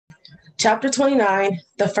Chapter 29,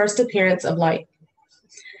 The First Appearance of Light.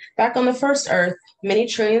 Back on the first Earth, many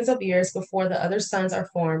trillions of years before the other suns are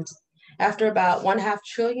formed, after about 1/2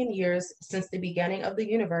 trillion years since the beginning of the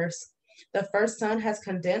universe, the first sun has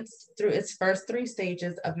condensed through its first three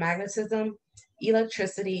stages of magnetism,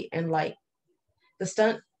 electricity, and light. The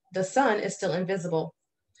sun is still invisible.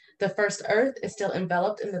 The first Earth is still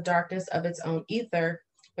enveloped in the darkness of its own ether,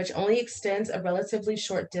 which only extends a relatively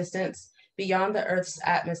short distance beyond the Earth's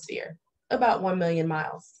atmosphere, about 1 million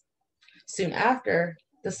miles. Soon after,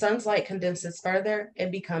 the sun's light condenses further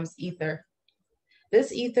and becomes ether.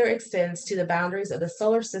 This ether extends to the boundaries of the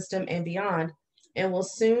solar system and beyond, and will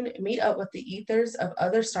soon meet up with the ethers of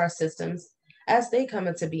other star systems as they come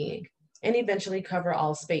into being, and eventually cover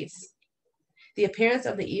all space. The appearance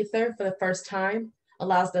of the ether for the first time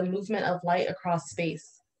allows the movement of light across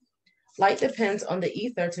space. Light depends on the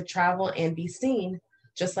ether to travel and be seen,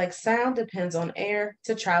 just like sound depends on air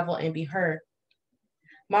to travel and be heard.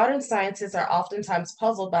 Modern scientists are oftentimes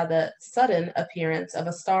puzzled by the sudden appearance of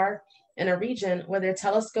a star in a region where their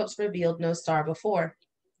telescopes revealed no star before.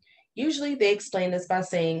 Usually they explain this by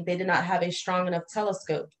saying they did not have a strong enough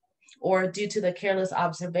telescope, or due to the careless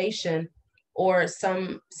observation, or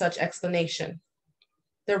some such explanation.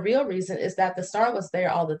 The real reason is that the star was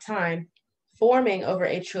there all the time, forming over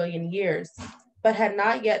 1 trillion years, but had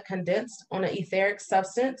not yet condensed on an etheric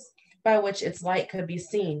substance by which its light could be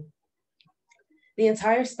seen. The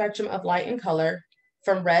entire spectrum of light and color,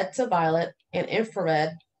 from red to violet and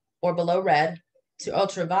infrared or below red to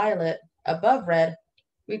ultraviolet above red,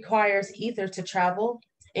 requires ether to travel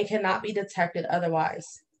and cannot be detected otherwise.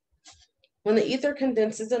 When the ether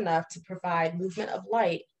condenses enough to provide movement of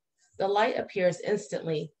light, the light appears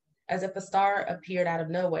instantly, as if a star appeared out of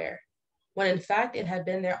nowhere, when in fact it had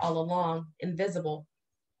been there all along, invisible.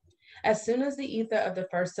 As soon as the ether of the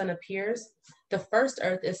first sun appears, the first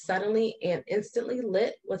Earth is suddenly and instantly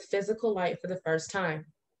lit with physical light for the first time.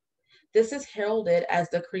 This is heralded as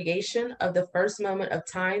the creation of the first moment of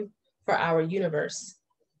time for our universe.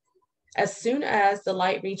 As soon as the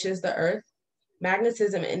light reaches the Earth,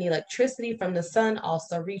 magnetism and electricity from the sun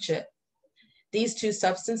also reach it. These two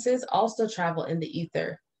substances also travel in the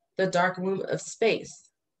ether, the dark room of space.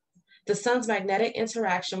 The sun's magnetic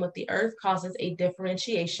interaction with the Earth causes a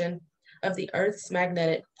differentiation of the Earth's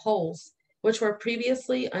magnetic poles, which were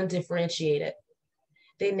previously undifferentiated.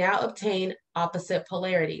 They now obtain opposite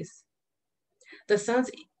polarities. The sun's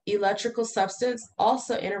electrical substance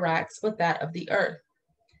also interacts with that of the Earth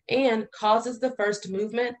and causes the first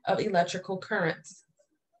movement of electrical currents.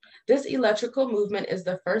 This electrical movement is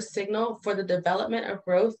the first signal for the development of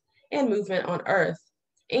growth and movement on Earth,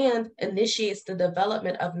 and initiates the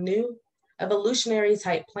development of new evolutionary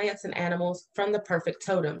type plants and animals from the perfect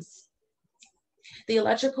totems. The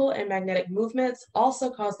electrical and magnetic movements also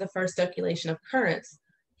cause the first circulation of currents,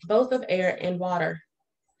 both of air and water.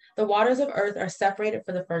 The waters of Earth are separated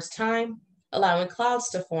for the first time, allowing clouds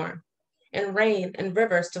to form, and rain and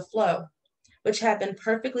rivers to flow, which had been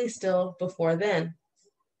perfectly still before then.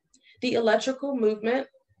 The electrical movement,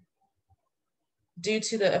 due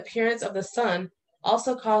to the appearance of the sun,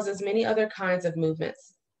 also causes many other kinds of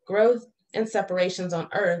movements, growth, and separations on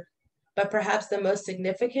Earth, but perhaps the most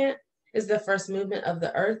significant is the first movement of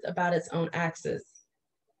the Earth about its own axis.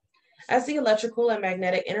 As the electrical and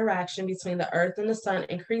magnetic interaction between the Earth and the sun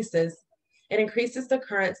increases, it increases the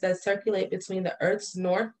currents that circulate between the Earth's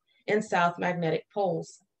north and south magnetic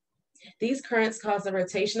poles. These currents cause the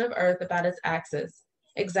rotation of Earth about its axis,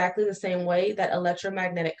 exactly the same way that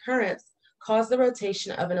electromagnetic currents cause the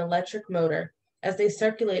rotation of an electric motor as they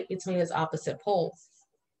circulate between its opposite poles.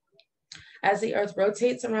 As the Earth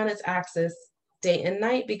rotates around its axis, day and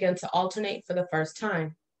night begin to alternate for the first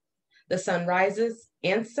time. The sun rises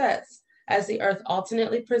and sets as the Earth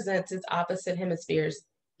alternately presents its opposite hemispheres,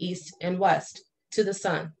 east and west, to the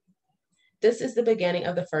sun. This is the beginning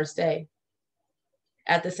of the first day.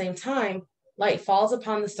 At the same time, light falls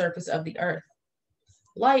upon the surface of the Earth.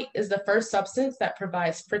 Light is the first substance that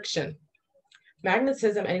provides friction.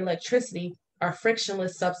 Magnetism and electricity are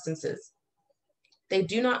frictionless substances. They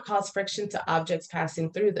do not cause friction to objects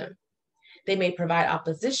passing through them. They may provide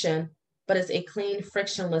opposition, but it's a clean,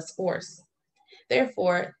 frictionless force.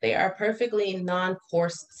 Therefore, they are a perfectly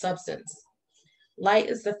non-coarse substance. Light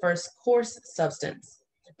is the first coarse substance,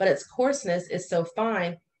 but its coarseness is so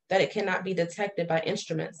fine that it cannot be detected by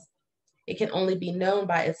instruments. It can only be known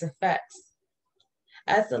by its effects.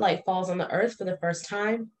 As the light falls on the Earth for the first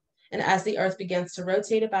time, and as the Earth begins to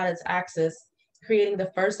rotate about its axis, creating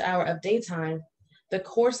the first hour of daytime, the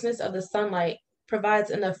coarseness of the sunlight provides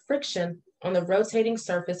enough friction on the rotating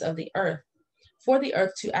surface of the Earth for the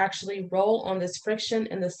earth to actually roll on this friction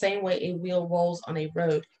in the same way a wheel rolls on a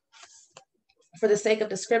road. For the sake of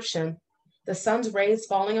description, the sun's rays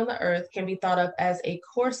falling on the earth can be thought of as a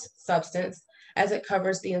coarse substance as it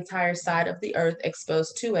covers the entire side of the earth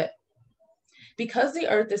exposed to it. Because the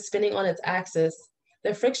earth is spinning on its axis,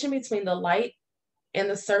 the friction between the light and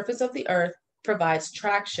the surface of the earth provides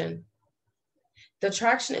traction. The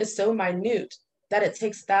traction is so minute that it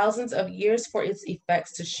takes thousands of years for its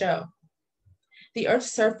effects to show. The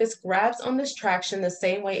earth's surface grabs on this traction the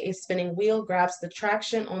same way a spinning wheel grabs the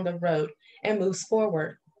traction on the road and moves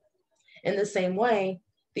forward. In the same way,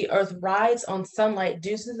 the earth rides on sunlight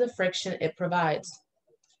due to the friction it provides.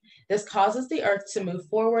 This causes the earth to move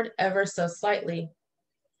forward ever so slightly.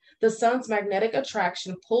 The sun's magnetic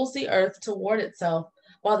attraction pulls the earth toward itself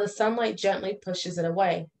while the sunlight gently pushes it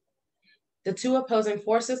away. The two opposing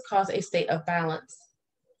forces cause a state of balance.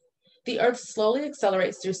 The earth slowly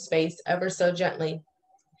accelerates through space ever so gently.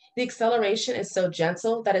 The acceleration is so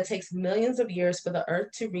gentle that it takes millions of years for the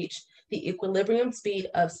earth to reach the equilibrium speed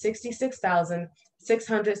of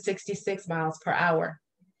 66,666 miles per hour.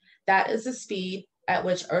 That is the speed at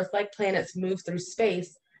which Earth-like planets move through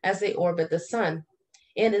space as they orbit the sun,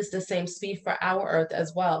 and is the same speed for our Earth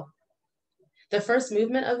as well. The first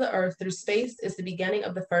movement of the Earth through space is the beginning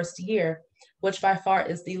of the first year, which by far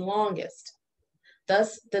is the longest.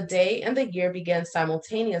 Thus, the day and the year begin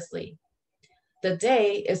simultaneously. The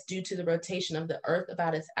day is due to the rotation of the Earth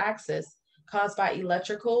about its axis, caused by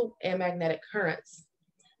electrical and magnetic currents.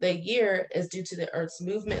 The year is due to the Earth's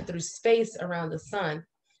movement through space around the sun,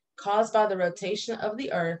 caused by the rotation of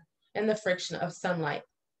the Earth and the friction of sunlight,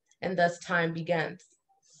 and thus time begins.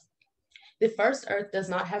 The first Earth does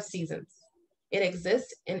not have seasons. It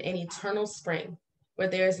exists in an eternal spring, where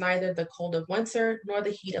there is neither the cold of winter nor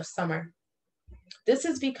the heat of summer. This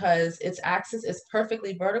is because its axis is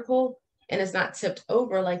perfectly vertical and is not tipped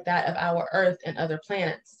over like that of our Earth and other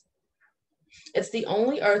planets. It's the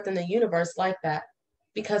only Earth in the universe like that,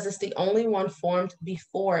 because it's the only one formed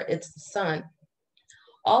before its sun.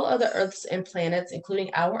 All other Earths and planets,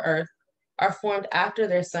 including our Earth, are formed after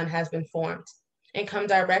their sun has been formed and come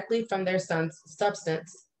directly from their sun's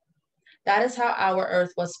substance. That is how our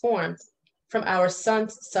Earth was formed, from our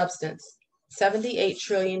sun's substance, 78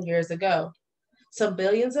 trillion years ago, so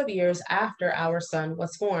billions of years after our sun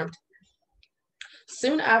was formed.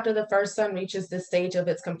 Soon after the first sun reaches the stage of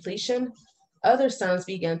its completion, other suns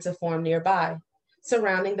begin to form nearby,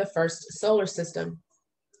 surrounding the first solar system.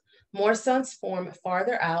 More suns form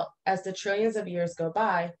farther out as the trillions of years go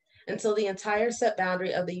by, until the entire set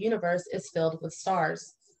boundary of the universe is filled with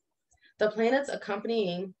stars. The planets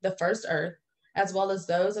accompanying the first Earth, as well as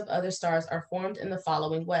those of other stars, are formed in the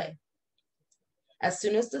following way. As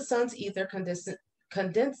soon as the sun's ether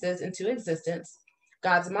condenses into existence,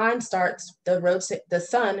 God's mind starts the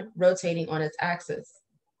sun rotating on its axis.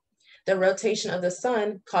 The rotation of the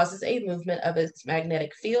sun causes a movement of its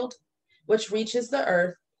magnetic field, which reaches the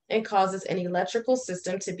Earth and causes an electrical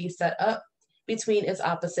system to be set up between its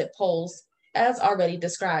opposite poles, as already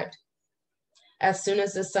described. As soon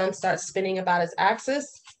as the sun starts spinning about its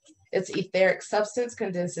axis, its etheric substance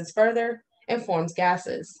condenses further and forms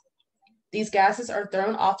gases. These gases are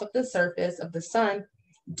thrown off of the surface of the sun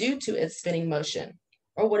due to its spinning motion,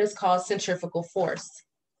 or what is called centrifugal force.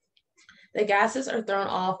 The gases are thrown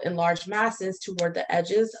off in large masses toward the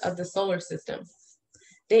edges of the solar system.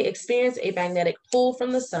 They experience a magnetic pull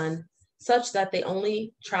from the sun, such that they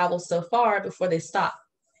only travel so far before they stop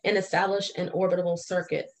and establish an orbital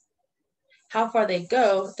circuit. How far they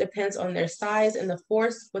go depends on their size and the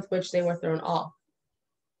force with which they were thrown off.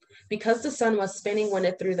 Because the sun was spinning when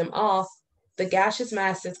it threw them off, the gaseous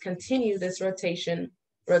masses continue this rotational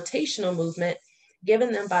movement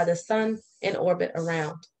given them by the sun in orbit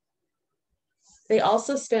around. They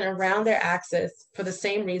also spin around their axis for the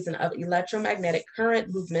same reason of electromagnetic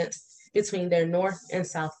current movements between their north and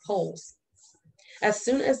south poles. As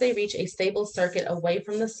soon as they reach a stable circuit away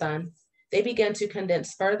from the sun, they begin to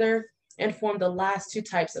condense further and form the last two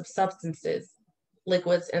types of substances,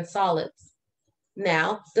 liquids and solids.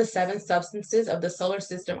 Now, the 7 substances of the solar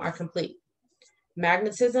system are complete: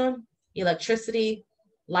 magnetism, electricity,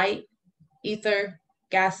 light, ether,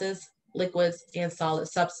 gases, liquids, and solid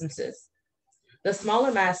substances. The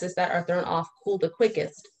smaller masses that are thrown off cool the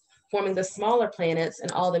quickest, forming the smaller planets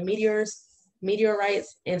and all the meteors,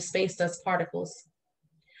 meteorites, and space dust particles.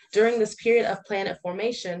 During this period of planet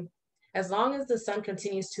formation, as long as the sun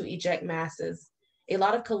continues to eject masses, a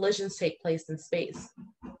lot of collisions take place in space.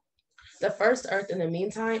 The first Earth, in the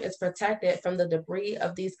meantime, is protected from the debris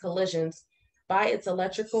of these collisions by its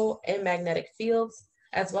electrical and magnetic fields,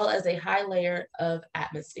 as well as a high layer of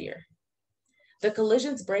atmosphere. The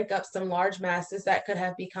collisions break up some large masses that could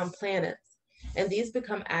have become planets, and these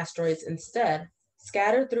become asteroids instead,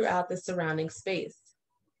 scattered throughout the surrounding space.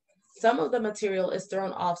 Some of the material is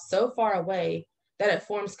thrown off so far away that it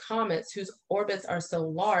forms comets whose orbits are so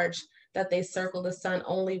large that they circle the sun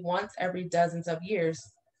only once every dozens of years,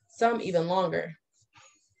 some even longer.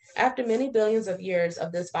 After many billions of years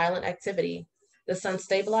of this violent activity, the sun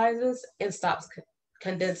stabilizes and stops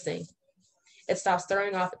condensing. It stops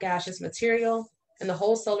throwing off gaseous material, and the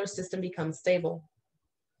whole solar system becomes stable.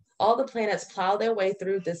 All the planets plow their way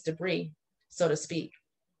through this debris, so to speak.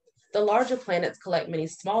 The larger planets collect many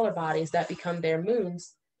smaller bodies that become their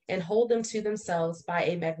moons and hold them to themselves by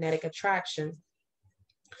a magnetic attraction.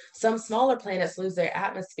 Some smaller planets lose their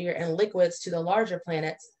atmosphere and liquids to the larger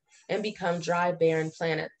planets and become dry, barren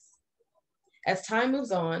planets. As time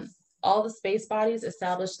moves on, all the space bodies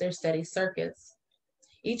establish their steady circuits.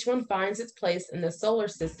 Each one finds its place in the solar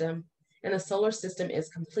system, and the solar system is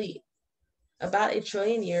complete. About 1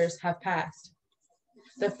 trillion years have passed.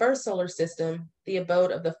 The first solar system, the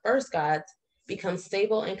abode of the first gods, becomes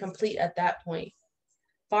stable and complete at that point.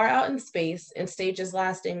 Far out in space, in stages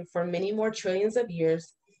lasting for many more trillions of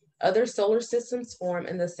years, other solar systems form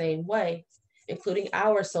in the same way, including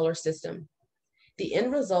our solar system. The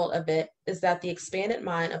end result of it is that the expanded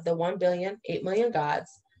mind of the 1,000,000,008,000,000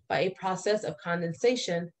 gods, by a process of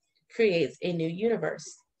condensation, creates a new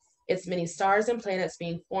universe, its many stars and planets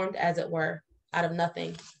being formed, as it were, out of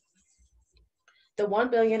nothing. The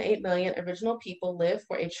 1,000,000,008,000,000 original people live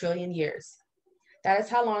for 1 trillion years. That is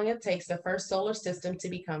how long it takes the first solar system to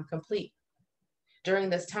become complete. During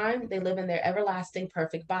this time, they live in their everlasting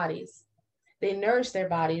perfect bodies. They nourish their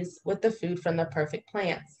bodies with the food from the perfect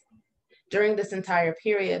plants. During this entire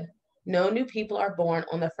period, no new people are born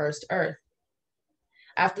on the first Earth.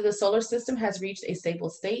 After the solar system has reached a stable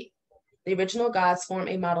state, the original gods form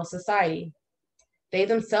a model society. They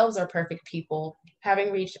themselves are perfect people,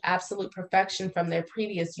 having reached absolute perfection from their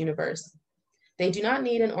previous universe. They do not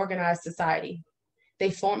need an organized society.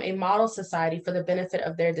 They form a model society for the benefit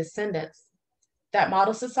of their descendants. That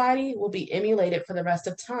model society will be emulated for the rest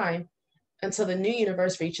of time until the new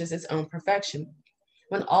universe reaches its own perfection,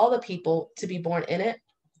 when all the people to be born in it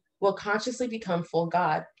will consciously become full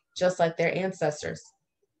God, just like their ancestors.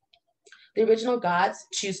 The original gods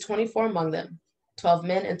choose 24 among them, 12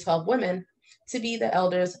 men and 12 women, to be the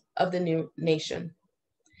elders of the new nation.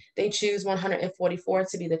 They choose 144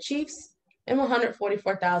 to be the chiefs and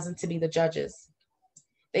 144,000 to be the judges.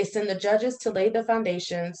 They send the judges to lay the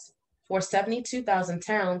foundations for 72,000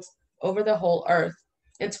 towns over the whole earth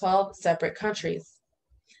in 12 separate countries.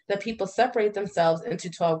 The people separate themselves into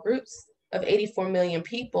 12 groups of 84 million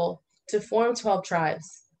people to form 12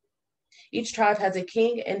 tribes. Each tribe has a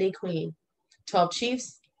king and a queen, 12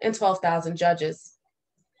 chiefs, and 12,000 judges.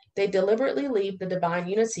 They deliberately leave the divine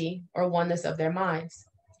unity or oneness of their minds.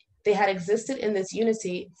 They had existed in this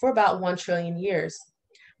unity for about 1 trillion years,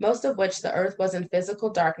 most of which the earth was in physical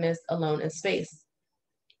darkness alone in space.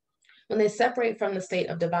 When they separate from the state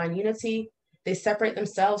of divine unity, they separate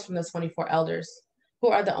themselves from the 24 elders, who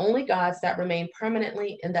are the only gods that remain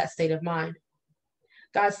permanently in that state of mind.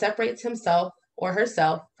 God separates himself or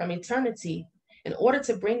herself from eternity in order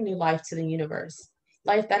to bring new life to the universe,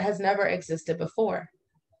 life that has never existed before.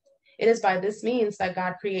 It is by this means that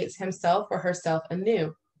God creates himself or herself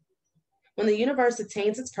anew. When the universe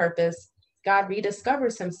attains its purpose, God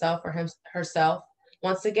rediscovers himself or herself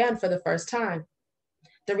once again for the first time.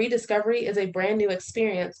 The rediscovery is a brand new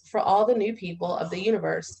experience for all the new people of the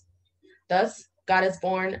universe. Thus, God is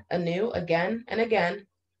born anew again and again,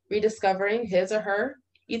 rediscovering his or her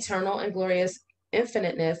eternal and glorious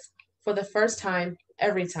infiniteness for the first time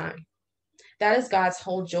every time. That is God's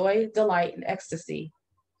whole joy, delight, and ecstasy.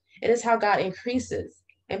 It is how God increases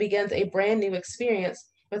and begins a brand new experience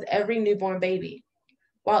with every newborn baby,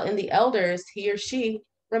 while in the elders, he or she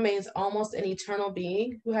remains almost an eternal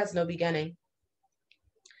being who has no beginning.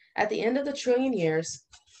 At the end of the trillion years,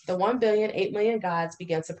 the 1,000,000,008,000,000 gods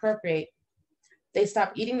began to procreate. They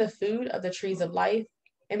stopped eating the food of the trees of life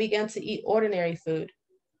and began to eat ordinary food.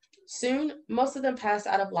 Soon, most of them passed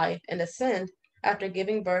out of life and ascend after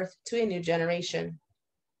giving birth to a new generation.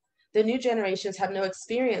 The new generations have no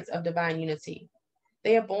experience of divine unity.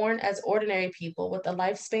 They are born as ordinary people with a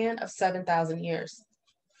lifespan of 7,000 years.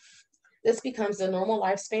 This becomes the normal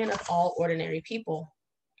lifespan of all ordinary people.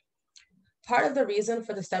 Part of the reason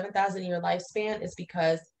for the 7,000-year lifespan is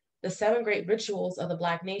because the 7 great rituals of the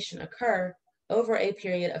Black nation occur over a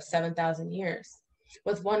period of 7,000 years,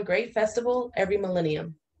 with one great festival every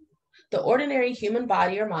millennium. The ordinary human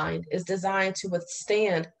body or mind is designed to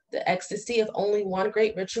withstand the ecstasy of only one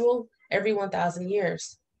great ritual every 1,000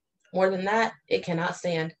 years. More than that, it cannot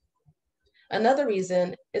stand. Another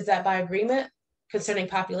reason is that by agreement concerning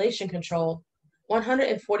population control,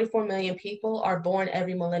 144 million people are born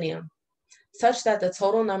every millennium, such that the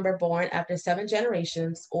total number born after 7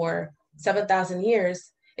 generations, or 7,000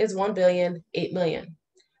 years, is 1,008,000,000,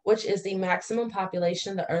 which is the maximum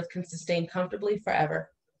population the Earth can sustain comfortably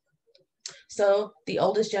forever. So the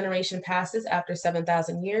oldest generation passes after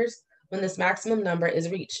 7,000 years when this maximum number is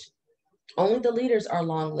reached. Only the leaders are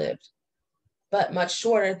long-lived, but much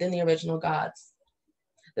shorter than the original gods.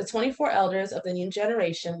 The 24 elders of the new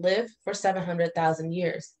generation live for 700,000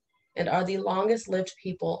 years and are the longest lived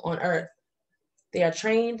people on Earth. They are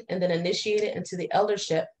trained and then initiated into the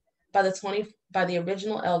eldership by the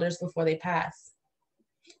original elders before they pass.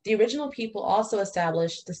 The original people also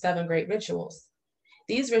established the 7 great rituals.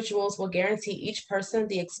 These rituals will guarantee each person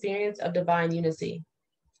the experience of divine unity.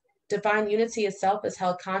 Divine unity itself is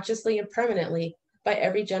held consciously and permanently by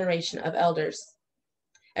every generation of elders.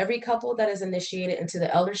 Every couple that is initiated into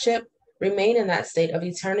the eldership remain in that state of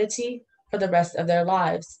eternity for the rest of their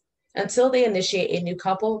lives until they initiate a new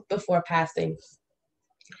couple before passing.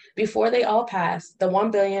 Before they all pass, the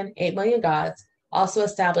 1,008,000,000 gods also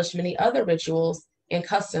established many other rituals and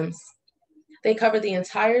customs. They cover the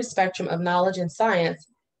entire spectrum of knowledge and science,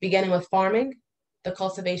 beginning with farming, the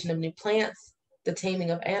cultivation of new plants, the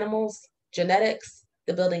taming of animals, genetics,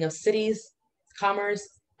 the building of cities, commerce,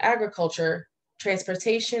 agriculture,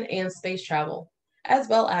 transportation, and space travel, as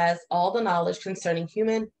well as all the knowledge concerning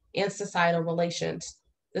human and societal relations,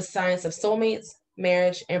 the science of soulmates,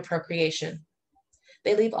 marriage, and procreation.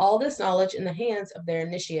 They leave all this knowledge in the hands of their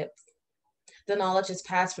initiates. The knowledge is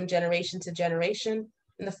passed from generation to generation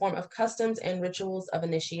in the form of customs and rituals of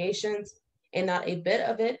initiations, and not a bit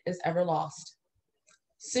of it is ever lost.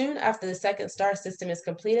 Soon after the second star system is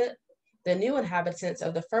completed, the new inhabitants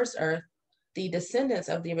of the first Earth, the descendants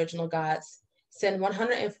of the original gods, send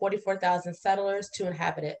 144,000 settlers to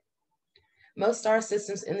inhabit it. Most star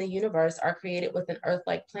systems in the universe are created with an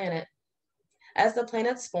Earth-like planet. As the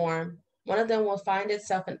planets form, one of them will find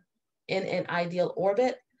itself in an ideal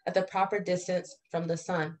orbit at the proper distance from the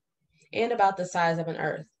sun, and about the size of an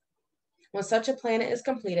Earth. When such a planet is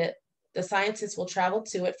completed, the scientists will travel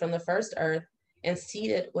to it from the first Earth and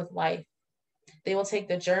seed it with life. They will take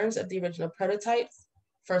the germs of the original prototypes,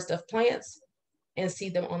 first of plants, and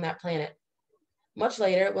seed them on that planet. Much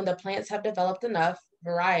later, when the plants have developed enough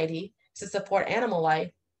variety to support animal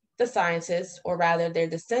life, the scientists, or rather their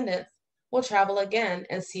descendants, will travel again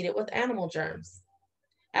and seed it with animal germs.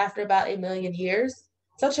 After about 1,000,000 years,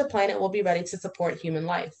 such a planet will be ready to support human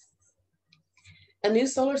life. A new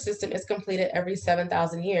solar system is completed every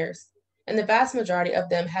 7,000 years, and the vast majority of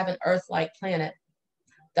them have an Earth-like planet.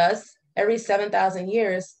 Thus, every 7,000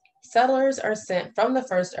 years, settlers are sent from the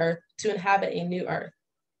first Earth to inhabit a new Earth.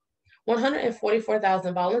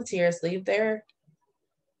 144,000 volunteers leave their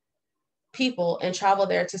people and travel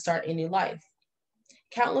there to start a new life.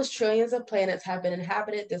 Countless trillions of planets have been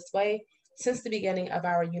inhabited this way since the beginning of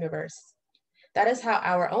our universe. That is how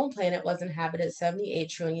our own planet was inhabited 78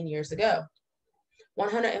 trillion years ago.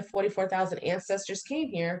 144,000 ancestors came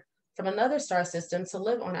here from another star system to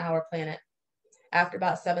live on our planet. After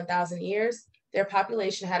about 7,000 years, their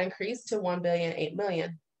population had increased to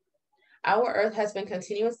 1,008,000,000. Our Earth has been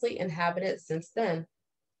continuously inhabited since then.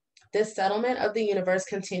 This settlement of the universe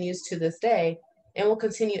continues to this day and will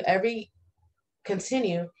continue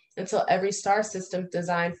until every star system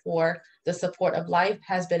designed for the support of life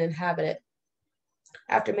has been inhabited.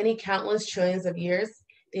 After many countless trillions of years,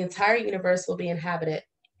 the entire universe will be inhabited,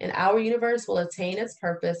 and our universe will attain its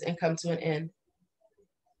purpose and come to an end.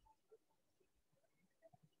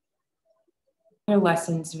 Your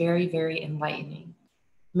lessons very, very enlightening.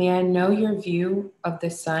 May I know your view of the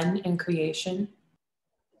sun and creation?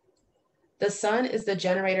 The sun is the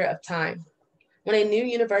generator of time. When a new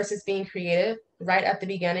universe is being created, right at the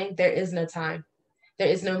beginning, there is no time. There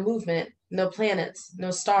is no movement, no planets, no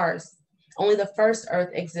stars. Only the first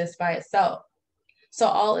Earth exists by itself. So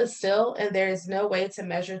all is still, and there is no way to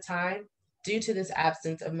measure time due to this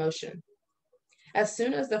absence of motion. As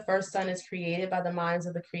soon as the first sun is created by the minds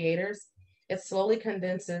of the creators, it slowly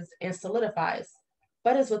condenses and solidifies,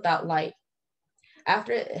 but is without light.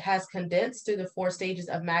 After it has condensed through the 4 stages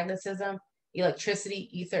of magnetism, electricity,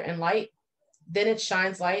 ether, and light, then it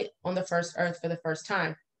shines light on the first Earth for the first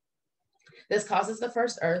time. This causes the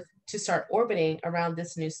first Earth to start orbiting around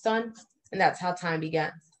this new sun, and that's how time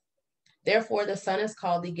begins. Therefore, the sun is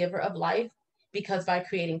called the giver of life because by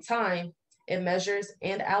creating time, it measures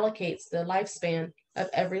and allocates the lifespan of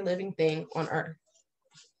every living thing on Earth.